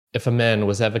If a man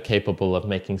was ever capable of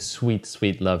making sweet,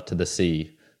 sweet love to the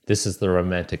sea, this is the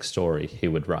romantic story he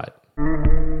would write.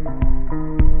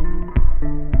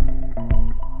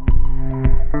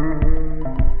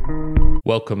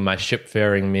 Welcome, my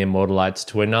ship-faring mere mortalites,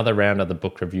 to another round of the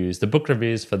book reviews. The book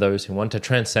reviews for those who want to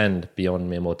transcend beyond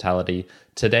mere mortality.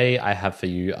 Today, I have for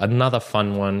you another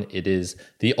fun one. It is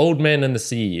The Old Man and the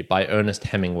Sea by Ernest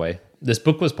Hemingway. This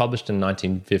book was published in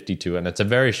 1952, and it's a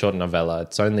very short novella.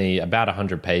 It's only about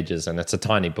 100 pages, and it's a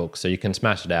tiny book, so you can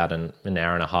smash it out in an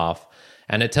hour and a half.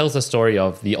 And it tells the story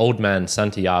of the old man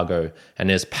Santiago and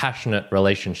his passionate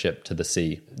relationship to the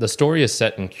sea. The story is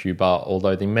set in Cuba,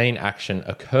 although the main action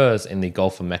occurs in the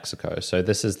Gulf of Mexico. So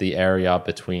this is the area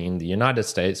between the United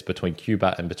States, between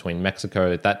Cuba and between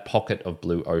Mexico, that pocket of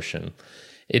blue ocean.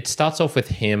 It starts off with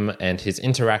him and his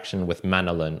interaction with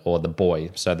Manolin, or the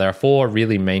boy. So there are four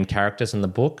really main characters in the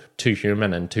book, two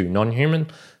human and two non-human.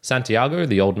 Santiago,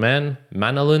 the old man,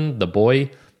 Manolin, the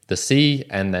boy, the sea,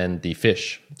 and then the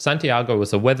fish. Santiago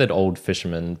was a weathered old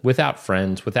fisherman, without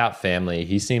friends, without family.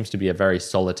 He seems to be a very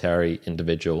solitary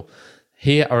individual.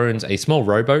 He owns a small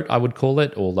rowboat, I would call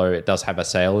it, although it does have a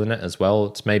sail in it as well.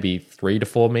 It's maybe 3 to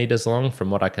 4 meters long from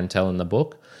what I can tell in the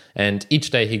book. And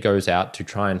each day he goes out to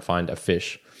try and find a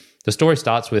fish. The story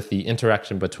starts with the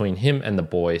interaction between him and the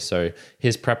boy, so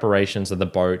his preparations of the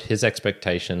boat, his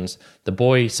expectations. The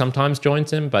boy sometimes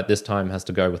joins him, but this time has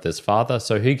to go with his father,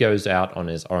 so he goes out on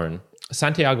his own.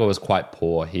 Santiago is quite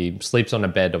poor. He sleeps on a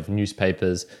bed of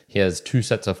newspapers. He has 2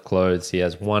 sets of clothes. He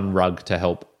has 1 rug to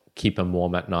help keep him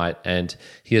warm at night, and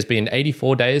he has been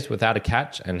 84 days without a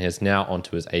catch and is now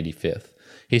onto his 85th.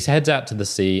 He heads out to the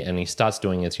sea and he starts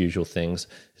doing his usual things.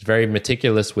 He's very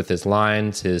meticulous with his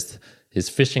lines, his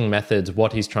fishing methods,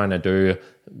 what he's trying to do,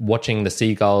 watching the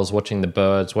seagulls, watching the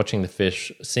birds, watching the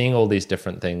fish, seeing all these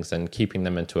different things and keeping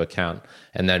them into account.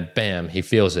 And then bam, he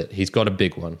feels it. He's got a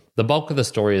big one. The bulk of the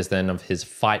story is then of his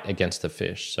fight against the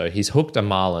fish. So he's hooked a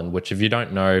marlin, which if you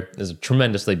don't know, is a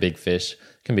tremendously big fish.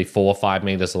 It can be 4 or 5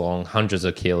 meters long, hundreds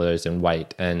of kilos in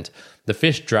weight. And the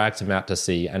fish drags him out to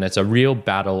sea. And it's a real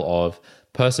battle of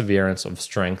perseverance, of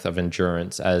strength, of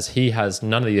endurance, as he has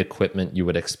none of the equipment you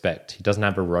would expect. He doesn't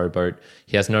have a rowboat.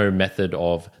 He has no method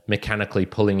of mechanically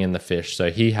pulling in the fish. So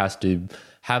he has to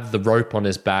have the rope on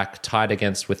his back, tied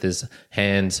against with his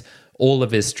hands, all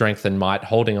of his strength and might,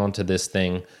 holding onto this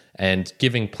thing and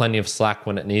giving plenty of slack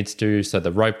when it needs to so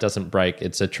the rope doesn't break.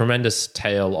 It's a tremendous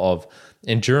tale of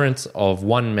endurance of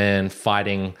one man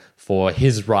fighting for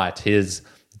his right, his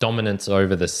dominance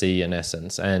over the sea in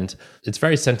essence. And it's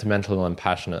very sentimental and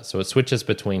passionate. So it switches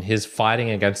between his fighting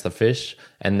against the fish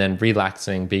and then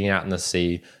relaxing, being out in the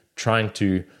sea, trying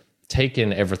to take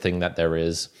in everything that there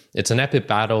is. It's an epic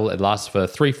battle. It lasts for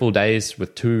 3 full days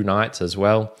with 2 nights as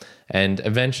well. And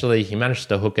eventually he manages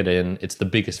to hook it in. It's the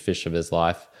biggest fish of his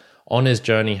life. On his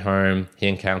journey home, he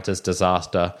encounters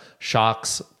disaster.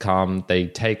 Sharks come, they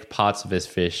take parts of his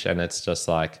fish, and it's just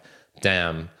like,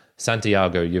 damn,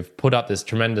 Santiago, you've put up this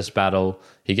tremendous battle.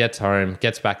 He gets home,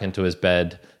 gets back into his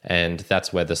bed, and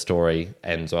that's where the story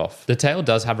ends off. The tale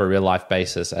does have a real-life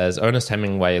basis, as Ernest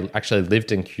Hemingway actually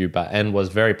lived in Cuba and was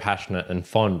very passionate and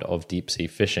fond of deep-sea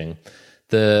fishing.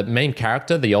 The main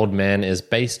character, the old man, is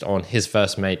based on his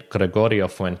first mate, Gregorio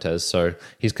Fuentes, so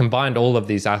he's combined all of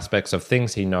these aspects of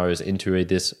things he knows into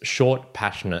this short,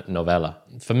 passionate novella.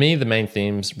 For me, the main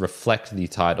themes reflect the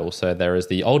title, so there is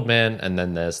the old man and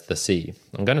then there's the sea.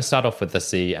 I'm going to start off with the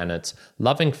sea, and it's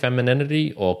loving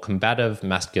femininity or combative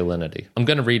masculinity. I'm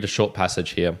going to read a short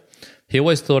passage here. He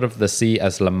always thought of the sea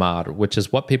as la mar, which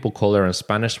is what people call her in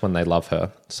Spanish when they love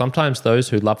her. Sometimes those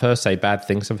who love her say bad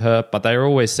things of her, but they are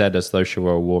always said as though she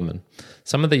were a woman.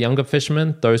 Some of the younger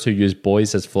fishermen, those who used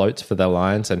buoys as floats for their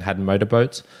lines and had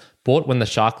motorboats, bought when the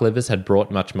shark livers had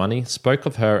brought much money, spoke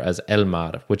of her as el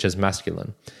mar, which is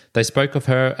masculine. They spoke of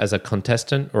her as a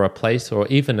contestant or a place or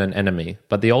even an enemy,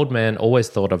 but the old man always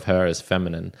thought of her as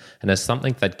feminine and as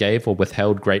something that gave or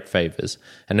withheld great favors.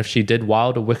 And if she did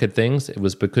wild or wicked things, it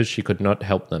was because she could not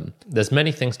help them. There's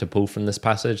many things to pull from this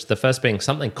passage. The first being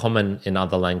something common in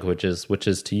other languages, which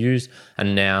is to use a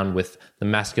noun with the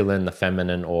masculine, the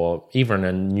feminine, or even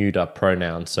a neuter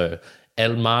pronoun. So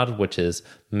El mar, which is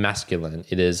masculine,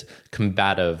 it is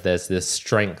combative, there's this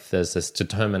strength, there's this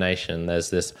determination, there's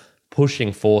this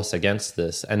pushing force against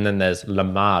this. And then there's la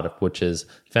mar, which is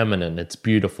feminine, it's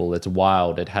beautiful, it's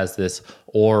wild, it has this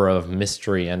aura of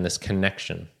mystery and this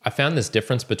connection. I found this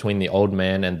difference between the old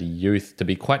man and the youth to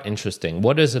be quite interesting.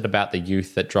 What is it about the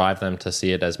youth that drive them to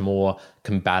see it as more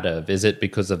combative? Is it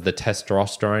because of the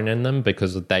testosterone in them,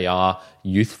 because they are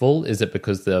youthful? Is it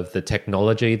because of the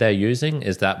technology they're using?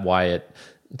 Is that why it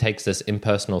takes this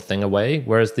impersonal thing away,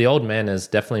 whereas the old man is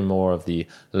definitely more of the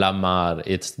la mar.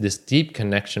 It's this deep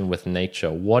connection with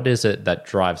nature. What is it that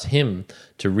drives him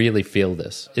to really feel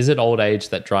this? Is it old age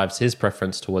that drives his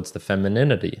preference towards the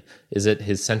femininity? Is it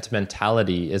his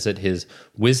sentimentality? Is it his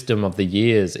wisdom of the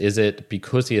years? Is it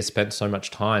because he has spent so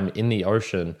much time in the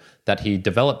ocean that he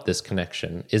developed this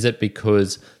connection? Is it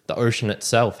because the ocean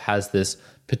itself has this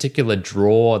particular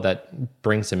draw that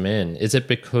brings him in? Is it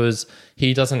because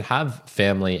he doesn't have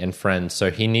family and friends, so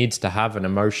he needs to have an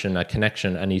emotion, a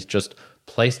connection, and he's just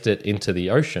placed it into the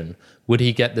ocean? Would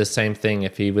he get the same thing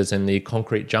if he was in the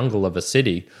concrete jungle of a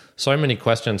city? So many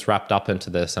questions wrapped up into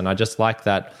this, and I just like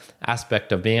that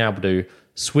aspect of being able to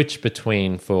switch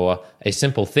between, for a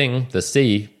simple thing, the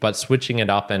sea, but switching it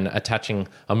up and attaching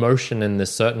emotion in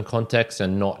this certain context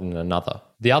and not in another.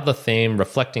 The other theme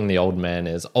reflecting the old man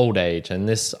is old age, and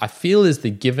this, I feel, is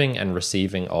the giving and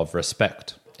receiving of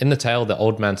respect. In the tale, the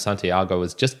old man Santiago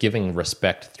is just giving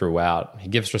respect throughout. He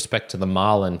gives respect to the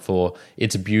marlin for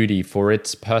its beauty, for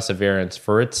its perseverance,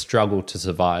 for its struggle to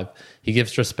survive. He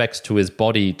gives respect to his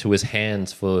body, to his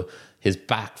hands, for his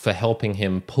back, for helping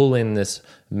him pull in this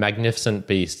magnificent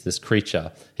beast, this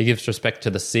creature. He gives respect to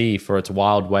the sea for its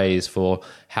wild ways, for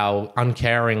how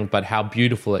uncaring but how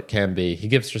beautiful it can be. He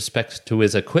gives respect to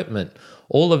his equipment.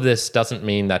 All of this doesn't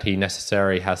mean that he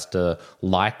necessarily has to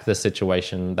like the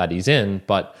situation that he's in,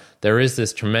 but there is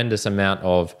this tremendous amount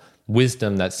of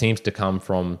wisdom that seems to come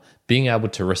from being able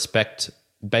to respect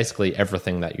basically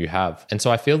everything that you have. And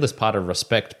so I feel this part of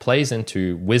respect plays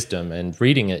into wisdom, and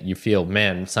reading it, you feel,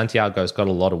 man, Santiago's got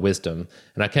a lot of wisdom.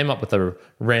 And I came up with a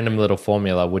random little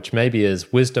formula, which maybe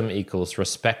is wisdom equals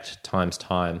respect times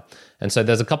time. And so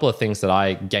there's a couple of things that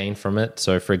I gain from it.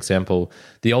 So for example,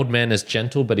 the old man is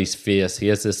gentle, but he's fierce. He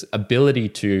has this ability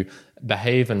to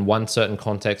behave in one certain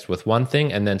context with one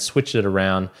thing and then switch it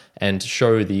around and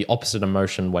show the opposite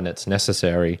emotion when it's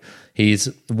necessary. He's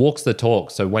walks the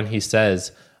talk. So when he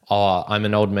says, oh, I'm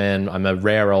an old man, I'm a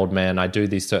rare old man, I do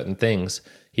these certain things,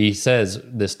 he says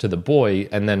this to the boy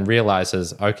and then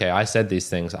realizes, okay, I said these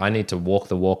things, I need to walk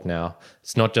the walk now.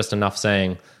 It's not just enough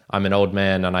saying I'm an old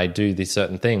man and I do these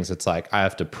certain things. It's like I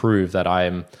have to prove that I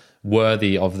am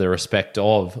worthy of the respect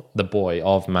of the boy,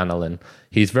 of Manolin.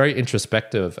 He's very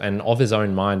introspective and of his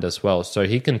own mind as well. So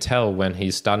he can tell when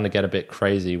he's starting to get a bit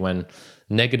crazy, when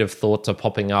negative thoughts are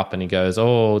popping up and he goes,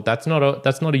 oh, that's not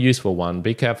a useful one.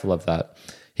 Be careful of that.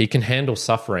 He can handle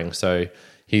suffering. So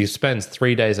he spends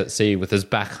 3 days at sea with his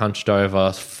back hunched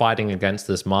over, fighting against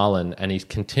this marlin, and he's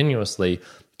continuously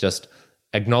just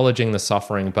acknowledging the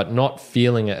suffering, but not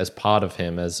feeling it as part of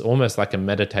him, as almost like a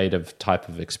meditative type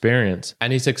of experience.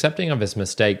 And he's accepting of his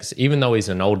mistakes, even though he's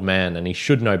an old man and he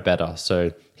should know better.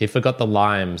 So he forgot the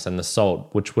limes and the salt,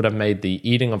 which would have made the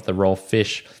eating of the raw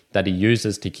fish that he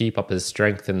uses to keep up his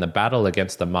strength in the battle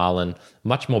against the marlin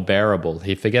much more bearable.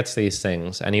 He forgets these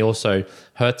things, and he also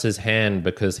hurts his hand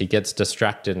because he gets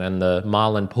distracted and the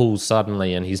marlin pulls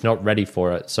suddenly and he's not ready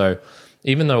for it. So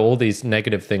even though all these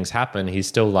negative things happen, he's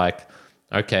still like,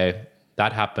 okay,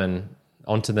 that happened,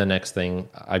 on to the next thing.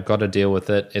 I got to deal with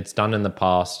it. It's done in the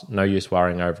past. No use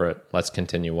worrying over it. Let's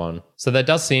continue on. So there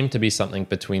does seem to be something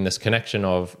between this connection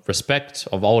of respect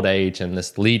of old age and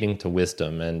this leading to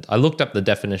wisdom. And I looked up the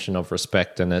definition of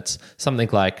respect, and it's something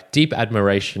like deep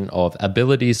admiration of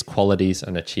abilities, qualities,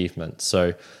 and achievements.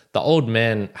 So the old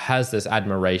man has this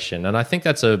admiration, and I think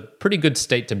that's a pretty good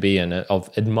state to be in, of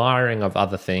admiring of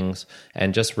other things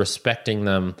and just respecting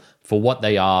them for what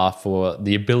they are, for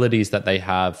the abilities that they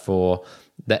have, for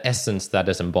the essence that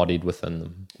is embodied within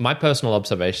them. My personal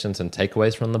observations and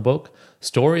takeaways from the book: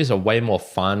 stories are way more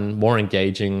fun, more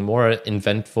engaging, more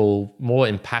inventful, more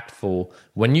impactful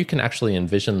when you can actually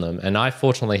envision them. And I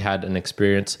fortunately had an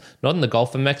experience, not in the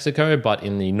Gulf of Mexico, but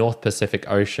in the North Pacific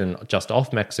Ocean just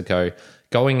off Mexico,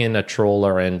 going in a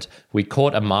trawler, and we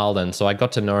caught a marlin. So I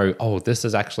got to know, oh, this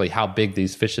is actually how big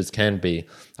these fishes can be.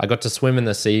 I got to swim in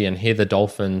the sea and hear the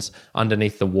dolphins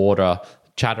underneath the water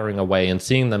chattering away and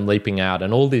seeing them leaping out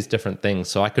and all these different things.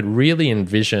 So I could really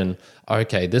envision,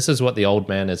 okay, this is what the old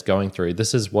man is going through.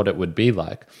 This is what it would be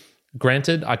like.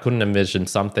 Granted, I couldn't envision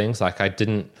some things, like I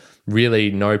didn't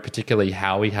really know particularly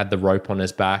how he had the rope on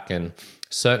his back and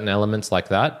certain elements like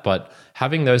that. But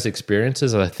having those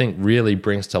experiences, I think, really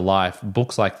brings to life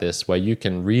books like this, where you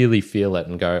can really feel it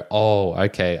and go, oh,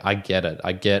 okay, I get it.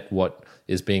 I get what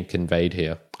is being conveyed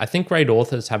here. I think great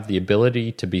authors have the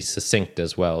ability to be succinct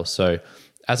as well. So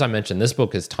as I mentioned, this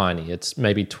book is tiny. It's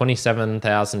maybe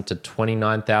 27,000 to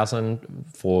 29,000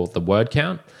 for the word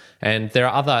count. And there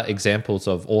are other examples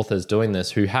of authors doing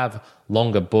this who have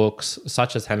longer books,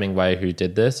 such as Hemingway, who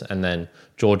did this, and then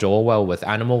George Orwell with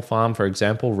Animal Farm, for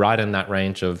example, right in that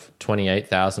range of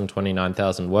 28,000,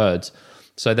 29,000 words.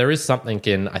 So there is something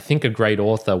in, I think, a great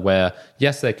author where,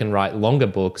 yes, they can write longer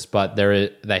books, but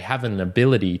they have an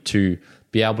ability to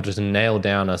be able to nail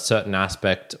down a certain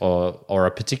aspect or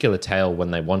a particular tale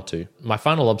when they want to. My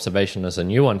final observation is a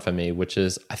new one for me, which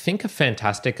is I think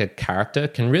a character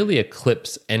can really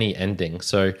eclipse any ending.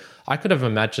 So I could have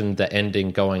imagined the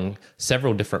ending going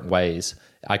several different ways.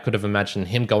 I could have imagined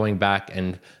him going back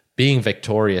and being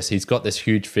victorious. He's got this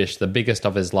huge fish, the biggest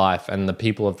of his life, and the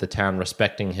people of the town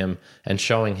respecting him and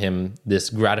showing him this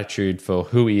gratitude for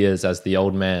who he is as the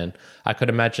old man. I could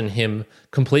imagine him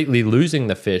completely losing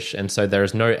the fish, and so there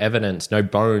is no evidence, no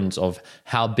bones of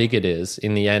how big it is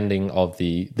in the ending of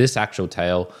this actual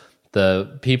tale.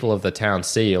 The people of the town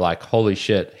see, like, holy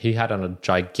shit, he had a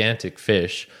gigantic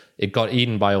fish. It got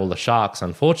eaten by all the sharks,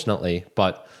 unfortunately,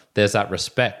 but there's that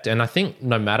respect. And I think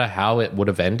no matter how it would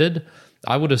have ended,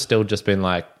 I would have still just been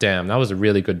like, damn, that was a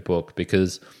really good book,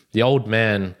 because the old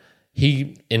man,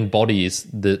 he embodies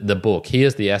the book. He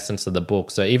is the essence of the book.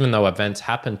 So even though events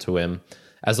happen to him,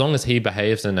 as long as he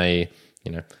behaves in a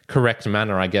correct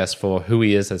manner, I guess, for who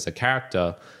he is as a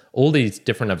character, all these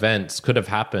different events could have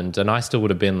happened and I still would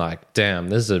have been like, damn,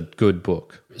 this is a good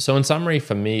book. So in summary,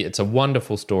 for me, it's a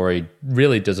wonderful story,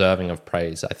 really deserving of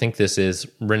praise. I think this is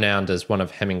renowned as one of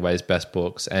Hemingway's best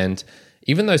books, and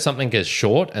even though something is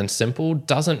short and simple,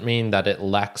 doesn't mean that it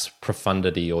lacks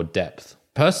profundity or depth.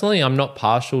 Personally, I'm not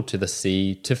partial to the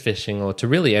sea, to fishing, or to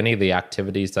really any of the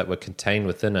activities that were contained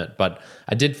within it, but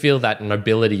I did feel that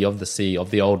nobility of the sea,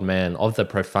 of the old man, of the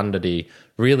profundity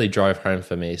really drove home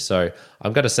for me. So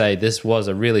I've got to say, this was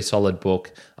a really solid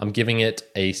book. I'm giving it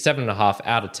a 7.5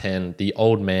 out of 10, The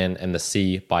Old Man and the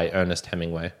Sea by Ernest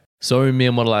Hemingway. So,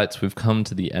 Mere Modelites, we've come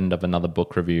to the end of another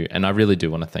book review, and I really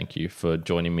do want to thank you for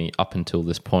joining me up until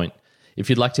this point. If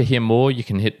you'd like to hear more, you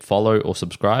can hit follow or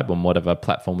subscribe on whatever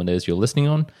platform it is you're listening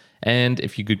on. And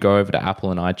if you could go over to Apple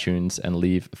and iTunes and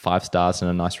leave 5 stars and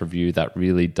a nice review, that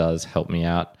really does help me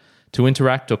out. To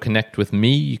interact or connect with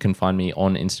me, you can find me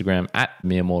on Instagram at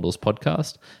Mere Mortals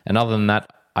Podcast. And other than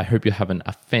that, I hope you're having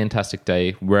a fantastic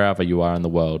day wherever you are in the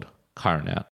world. Kyron out.